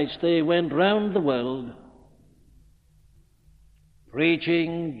Jesus Christ, they went round the world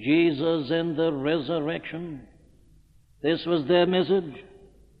preaching Jesus and the resurrection. This was their message.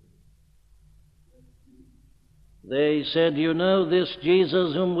 They said, you know, this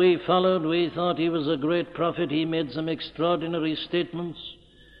Jesus whom we followed, we thought he was a great prophet. He made some extraordinary statements.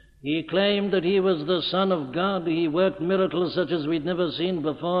 He claimed that he was the Son of God. He worked miracles such as we'd never seen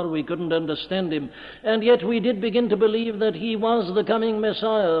before. We couldn't understand him. And yet we did begin to believe that he was the coming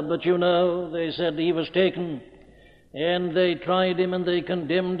Messiah. But you know, they said he was taken. And they tried him, and they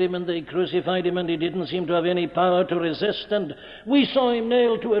condemned him, and they crucified him, and he didn't seem to have any power to resist. And we saw him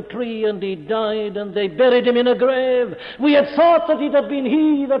nailed to a tree, and he died, and they buried him in a grave. We had thought that it had been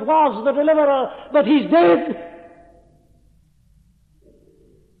he that was the deliverer, but he's dead.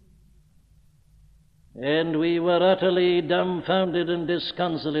 And we were utterly dumbfounded and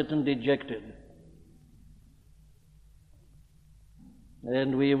disconsolate and dejected.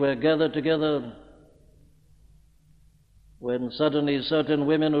 And we were gathered together when suddenly certain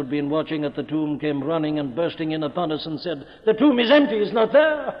women who'd been watching at the tomb came running and bursting in upon us and said, the tomb is empty, it's not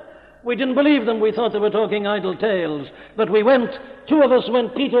there. We didn't believe them. We thought they were talking idle tales. But we went, two of us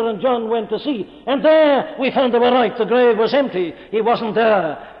went, Peter and John went to see, and there we found they were right. The grave was empty. He wasn't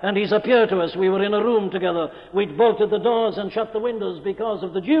there. And he's appeared to us. We were in a room together. We'd bolted the doors and shut the windows because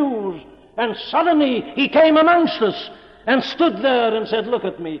of the Jews. And suddenly he came amongst us and stood there and said, look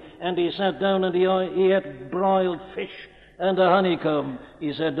at me. And he sat down and he ate broiled fish and a honeycomb.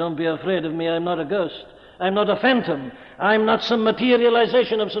 He said, don't be afraid of me. I'm not a ghost. I'm not a phantom. I'm not some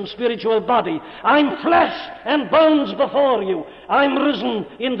materialization of some spiritual body. I'm flesh and bones before you. I'm risen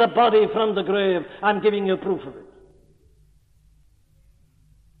in the body from the grave. I'm giving you proof of it.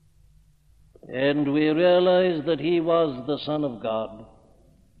 And we realized that he was the Son of God.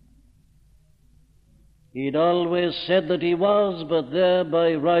 He'd always said that he was, but there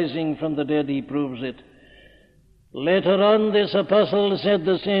by rising from the dead he proves it. Later on, this apostle said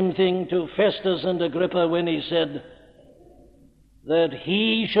the same thing to Festus and Agrippa when he said that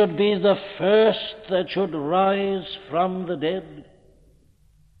he should be the first that should rise from the dead.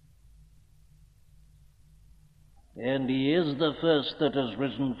 And he is the first that has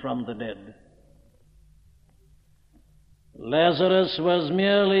risen from the dead. Lazarus was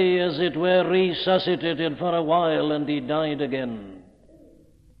merely, as it were, resuscitated for a while, and he died again.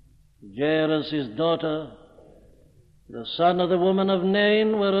 Jairus' daughter, the son of the woman of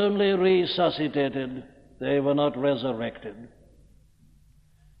Nain, were only resuscitated. They were not resurrected.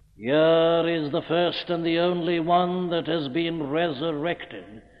 Here is the first and the only one that has been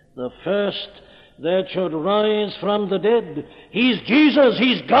resurrected, the first that should rise from the dead. He's Jesus,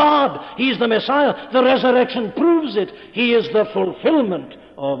 he's God, he's the Messiah. The resurrection proves it. He is the fulfillment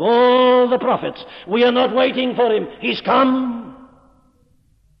of all the prophets. We are not waiting for him. He's come.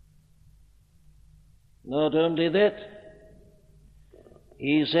 Not only that,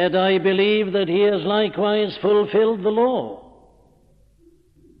 he said, I believe that he has likewise fulfilled the law.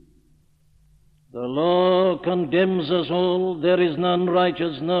 The law condemns us all. There is none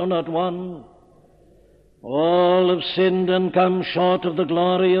righteous, no, not one. All have sinned and come short of the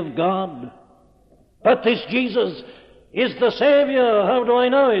glory of God. But this Jesus is the Savior. How do I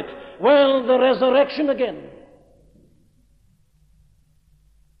know it? Well, the resurrection again.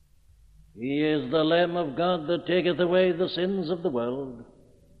 He is the Lamb of God that taketh away the sins of the world.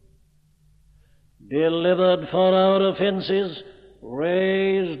 Delivered for our offenses,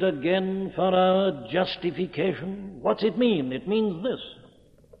 raised again for our justification. What's it mean? It means this.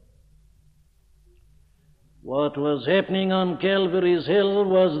 What was happening on Calvary's Hill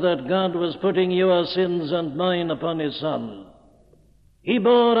was that God was putting your sins and mine upon His Son. He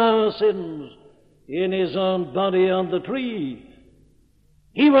bore our sins in His own body on the tree.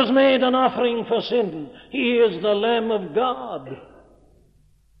 He was made an offering for sin. He is the Lamb of God.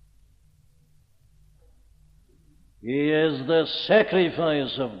 He is the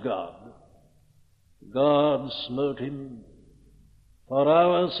sacrifice of God. God smote Him for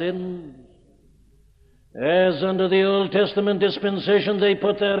our sins. As under the Old Testament dispensation they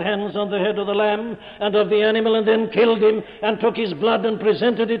put their hands on the head of the lamb and of the animal and then killed him and took his blood and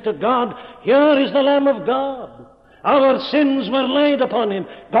presented it to God, here is the Lamb of God. Our sins were laid upon Him.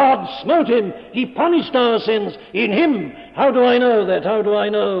 God smote Him. He punished our sins in Him. How do I know that? How do I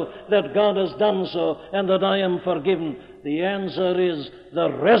know that God has done so and that I am forgiven? The answer is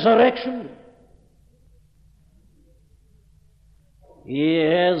the resurrection. He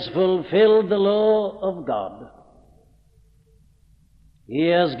has fulfilled the law of God. He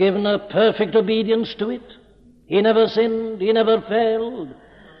has given a perfect obedience to it. He never sinned. He never failed.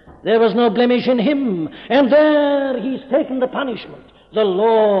 There was no blemish in Him. And there He's taken the punishment. The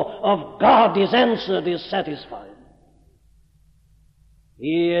law of God is answered, is satisfied.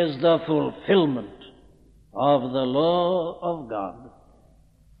 He is the fulfillment of the law of God.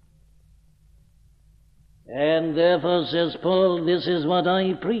 And therefore, says Paul, this is what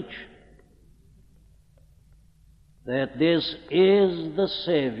I preach, that this is the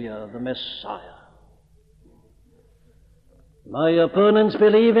Savior, the Messiah. My opponents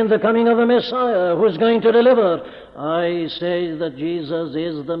believe in the coming of a Messiah who is going to deliver. I say that Jesus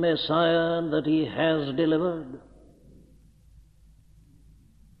is the Messiah and that He has delivered.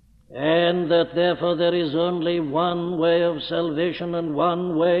 And that therefore there is only one way of salvation and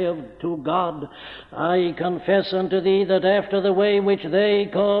one way to God. I confess unto thee that after the way which they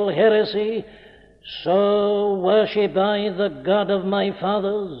call heresy, so worship I the God of my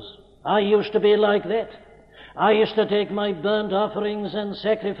fathers. I used to be like that. I used to take my burnt offerings and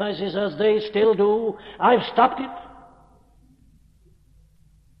sacrifices as they still do. I've stopped it.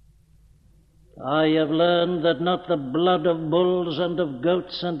 I have learned that not the blood of bulls and of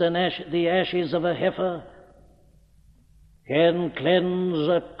goats and the ashes of a heifer can cleanse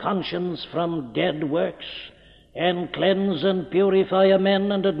a conscience from dead works and cleanse and purify a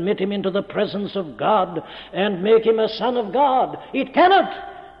man and admit him into the presence of God and make him a son of God. It cannot.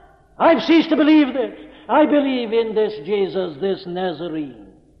 I've ceased to believe that. I believe in this Jesus, this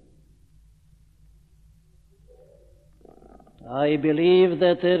Nazarene. I believe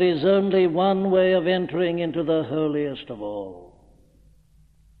that there is only one way of entering into the holiest of all,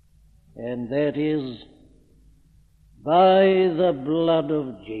 and that is by the blood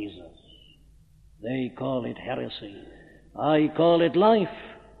of Jesus. They call it heresy. I call it life.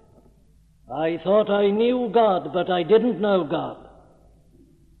 I thought I knew God, but I didn't know God.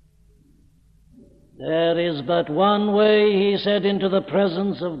 There is but one way, he said, into the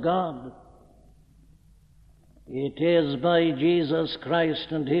presence of God. It is by Jesus Christ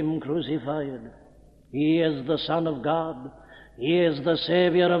and Him crucified. He is the Son of God. He is the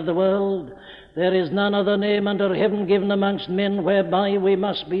Savior of the world. There is none other name under heaven given amongst men whereby we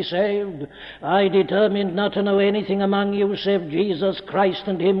must be saved. I determined not to know anything among you save Jesus Christ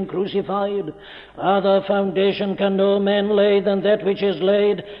and Him crucified. Other foundation can no man lay than that which is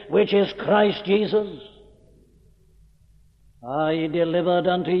laid, which is Christ Jesus. I delivered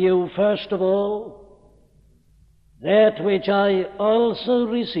unto you first of all that which I also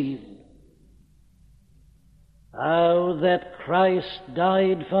received, how that Christ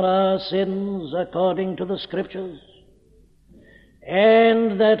died for our sins according to the Scriptures,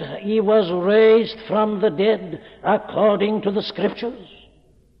 and that He was raised from the dead according to the Scriptures.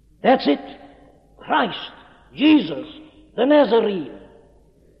 That's it. Christ, Jesus, the Nazarene.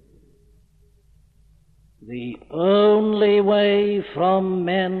 The only way from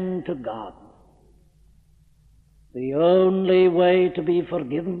man to God. The only way to be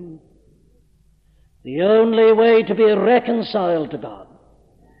forgiven. The only way to be reconciled to God.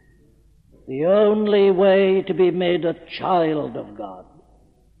 The only way to be made a child of God.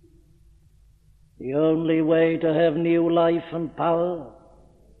 The only way to have new life and power.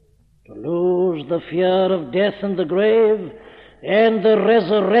 To lose the fear of death and the grave and the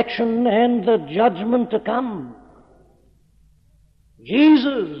resurrection and the judgment to come.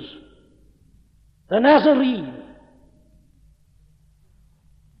 Jesus, the Nazarene.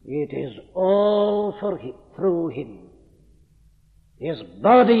 It is all for him, through him. His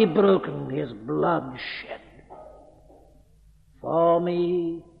body broken, his blood shed. For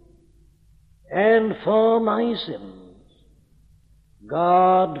me and for my sins.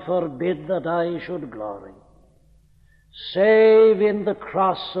 God forbid that I should glory, save in the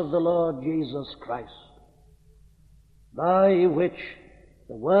cross of the Lord Jesus Christ, by which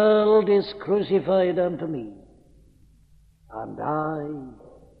the world is crucified unto me, and I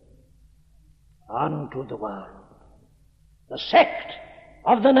unto the world. The sect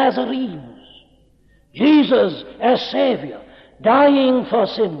of the Nazarenes, Jesus as Savior, dying for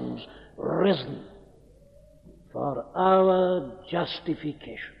sins, risen for our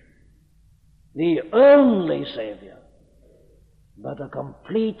justification. The only Savior, but a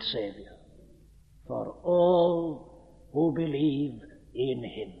complete Savior for all who believe in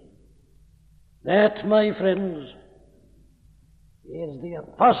him. That, my friends, is the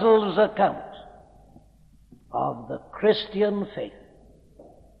Apostles' account of the Christian faith.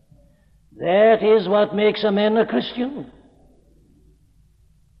 That is what makes a man a Christian.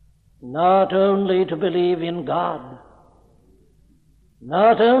 Not only to believe in God,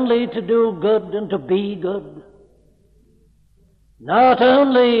 not only to do good and to be good, not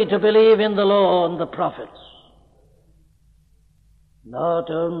only to believe in the law and the prophets, not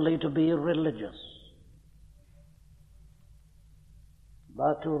only to be religious,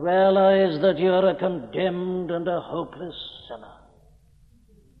 but to realize that you are a condemned and a hopeless sinner,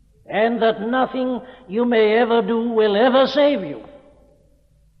 and that nothing you may ever do will ever save you,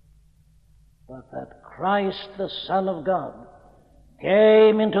 but that Christ, the Son of God,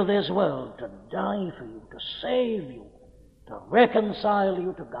 came into this world to die for you, to save you, to reconcile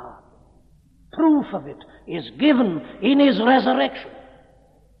you to God. Proof of it is given in his resurrection.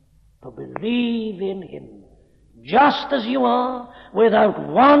 To believe in him just as you are, without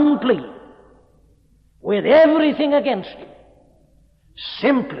one plea, with everything against you,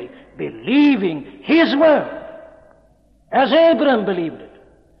 simply believing his word, as Abraham believed it,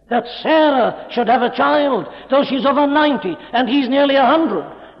 that Sarah should have a child, though she's over 90 and he's nearly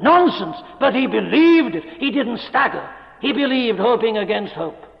 100. Nonsense, but he believed it. He didn't stagger. He believed, hoping against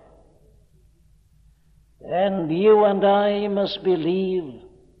hope. And you and I must believe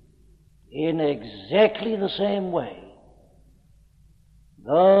in exactly the same way.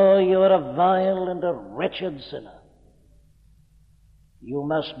 Though you are a vile and a wretched sinner, you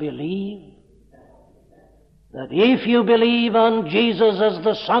must believe that if you believe on Jesus as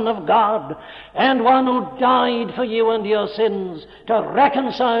the Son of God and one who died for you and your sins to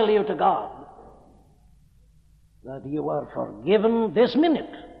reconcile you to God, that you are forgiven this minute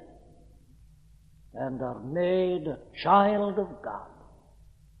and are made a child of God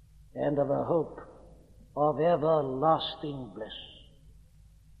and of a hope of everlasting bliss.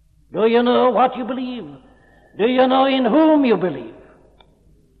 Do you know what you believe? Do you know in whom you believe?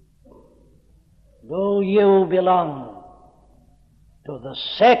 Do you belong to the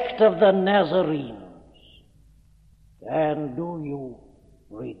sect of the Nazarenes? And do you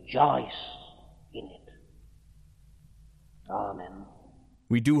rejoice in it? Amen.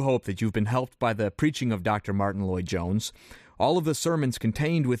 We do hope that you've been helped by the preaching of Dr. Martin Lloyd-Jones. All of the sermons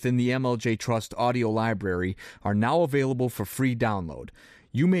contained within the MLJ Trust audio library are now available for free download.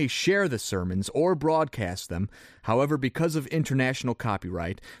 You may share the sermons or broadcast them. However, because of international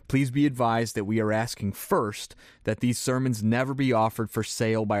copyright, please be advised that we are asking first that these sermons never be offered for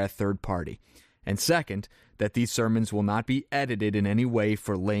sale by a third party. And second, that these sermons will not be edited in any way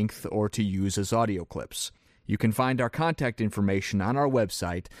for length or to use as audio clips. You can find our contact information on our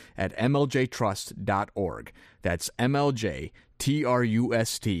website at mljtrust.org. That's mljtrust.org.